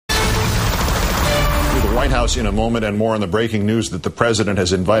White House in a moment, and more on the breaking news that the president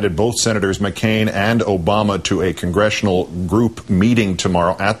has invited both Senators McCain and Obama to a congressional group meeting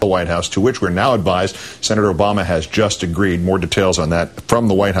tomorrow at the White House, to which we're now advised Senator Obama has just agreed. More details on that from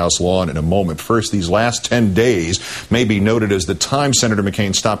the White House lawn in a moment. First, these last 10 days may be noted as the time Senator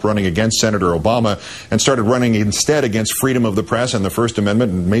McCain stopped running against Senator Obama and started running instead against freedom of the press and the First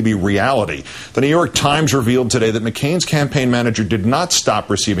Amendment and maybe reality. The New York Times revealed today that McCain's campaign manager did not stop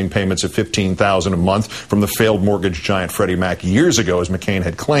receiving payments of $15,000 a month from the failed mortgage giant Freddie Mac years ago, as McCain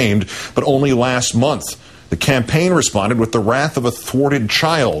had claimed, but only last month. The campaign responded with the wrath of a thwarted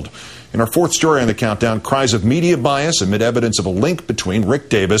child. In our fourth story on the countdown, cries of media bias amid evidence of a link between Rick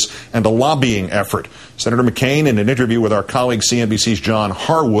Davis and a lobbying effort. Senator McCain, in an interview with our colleague CNBC's John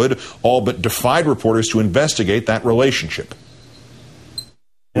Harwood, all but defied reporters to investigate that relationship.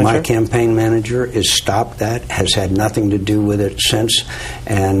 My campaign manager has stopped that, has had nothing to do with it since,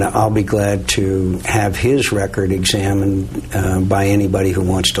 and I'll be glad to have his record examined by anybody who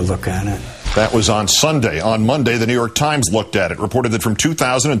wants to look at it. That was on Sunday. On Monday, the New York Times looked at it, reported that from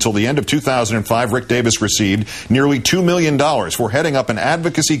 2000 until the end of 2005, Rick Davis received nearly $2 million for heading up an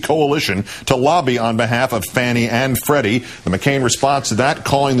advocacy coalition to lobby on behalf of Fannie and Freddie. The McCain response to that,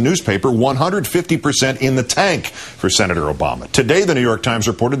 calling the newspaper 150% in the tank for Senator Obama. Today, the New York Times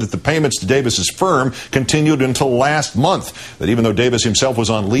reported that the payments to Davis's firm continued until last month, that even though Davis himself was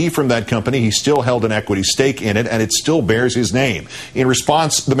on leave from that company, he still held an equity stake in it, and it still bears his name. In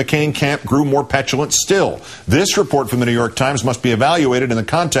response, the McCain camp grew more petulant still. This report from the New York Times must be evaluated in the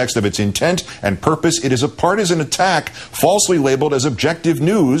context of its intent and purpose. It is a partisan attack falsely labeled as objective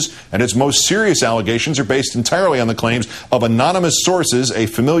news, and its most serious allegations are based entirely on the claims of anonymous sources, a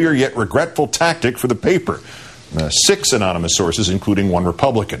familiar yet regretful tactic for the paper. 6 anonymous sources, including one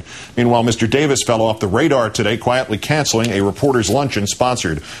Republican. Meanwhile, Mr. Davis fell off the radar today, quietly canceling a reporters' luncheon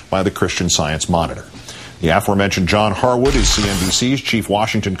sponsored by the Christian Science Monitor. The aforementioned John Harwood is CNBC's chief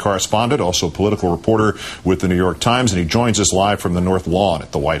Washington correspondent, also a political reporter with the New York Times, and he joins us live from the North Lawn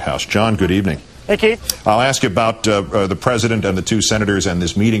at the White House. John, good evening. Hey, Keith. I'll ask you about the president and the 2 senators and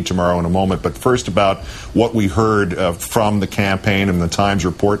this meeting tomorrow in a moment, but first about what we heard from the campaign and the Times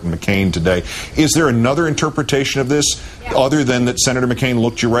report and McCain today. Is there another interpretation of this other than that Senator McCain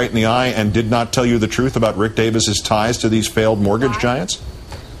looked you right in the eye and did not tell you the truth about Rick Davis's ties to these failed mortgage giants?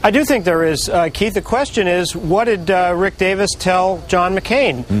 I do think there is, Keith. The question is, what did Rick Davis tell John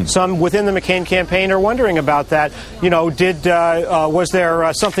McCain? Some within the McCain campaign are wondering about that. You know, was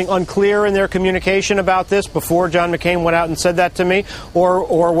there something unclear in their communication about this before John McCain went out and said that to me,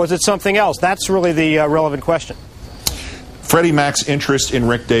 or was it something else? That's really the relevant question. Freddie Mac's interest in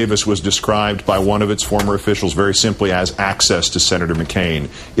Rick Davis was described by one of its former officials very simply as access to Senator McCain.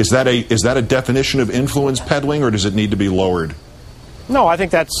 Is that a definition of influence peddling, or does it need to be lowered? No, I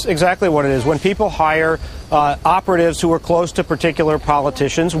think that's exactly what it is. When people hire operatives who are close to particular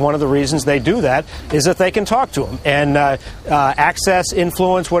politicians, one of the reasons they do that is that they can talk to them. And access,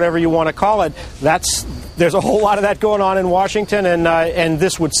 influence, whatever you want to call it, there's a whole lot of that going on in Washington, and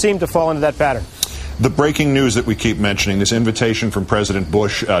this would seem to fall into that pattern. The breaking news that we keep mentioning, this invitation from President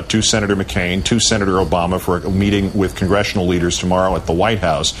Bush to Senator McCain, to Senator Obama for a meeting with congressional leaders tomorrow at the White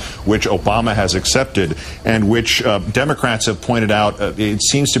House, which Obama has accepted, and which Democrats have pointed out it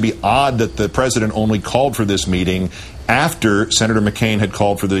seems to be odd that the president only called for this meeting after Senator McCain had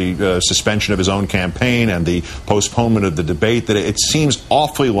called for the suspension of his own campaign and the postponement of the debate, that it seems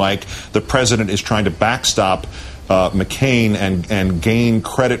awfully like the president is trying to backstop McCain and gain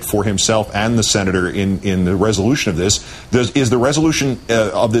credit for himself and the senator in the resolution of this. Is the resolution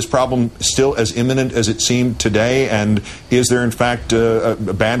of this problem still as imminent as it seemed today? And is there, in fact, a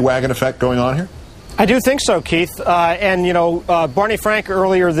bandwagon effect going on here? I do think so, Keith. And, you know, Barney Frank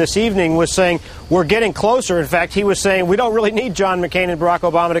earlier this evening was saying we're getting closer. In fact, he was saying we don't really need John McCain and Barack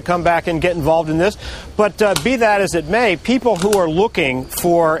Obama to come back and get involved in this. But be that as it may, people who are looking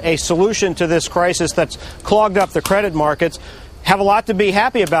for a solution to this crisis that's clogged up the credit markets have a lot to be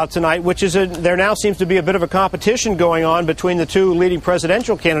happy about tonight, which is there now seems to be a bit of a competition going on between the 2 leading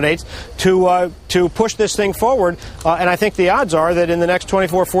presidential candidates to push this thing forward. And I think the odds are that in the next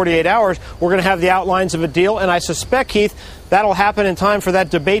 24, 48 hours, we're going to have the outlines of a deal. And I suspect, Keith, that'll happen in time for that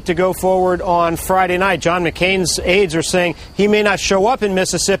debate to go forward on Friday night. John McCain's aides are saying he may not show up in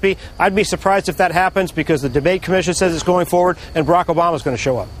Mississippi. I'd be surprised if that happens because the debate commission says it's going forward and Barack Obama's going to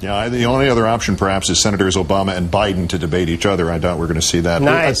show up. Yeah, the only other option perhaps is Senators Obama and Biden to debate each other. I doubt we're going to see that.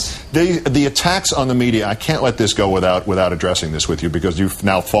 Nice. The attacks on the media, I can't let this go without addressing this with you because you've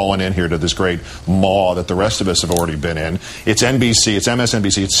now fallen in here to this great maw that the rest of us have already been in. It's NBC, it's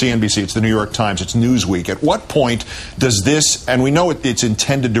MSNBC, it's CNBC, it's the New York Times, it's Newsweek. At what point does this this, and we know it's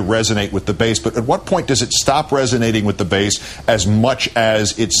intended to resonate with the base, but at what point does it stop resonating with the base as much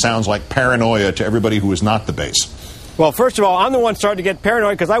as it sounds like paranoia to everybody who is not the base? Well, first of all, I'm the one starting to get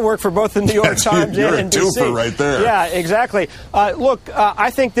paranoid because I work for both the New York Times and NBC. You're a twofer right there. Yeah, exactly. Look,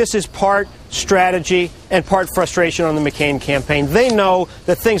 I think this is part strategy and part frustration on the McCain campaign. They know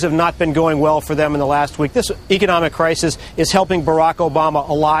that things have not been going well for them in the last week. This economic crisis is helping Barack Obama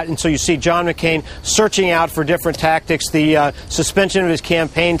a lot, and so you see John McCain searching out for different tactics. The suspension of his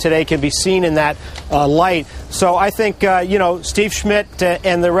campaign today can be seen in that light. So I think, Steve Schmidt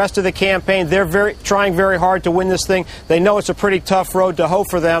and the rest of the campaign, they're trying very hard to win this thing. They know it's a pretty tough road to hoe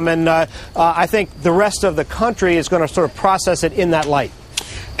for them, and I think the rest of the country is going to sort of process it in that light.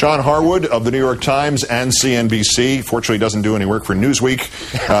 John Harwood of the New York Times and CNBC. Fortunately, doesn't do any work for Newsweek.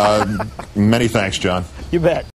 Many thanks, John. You bet.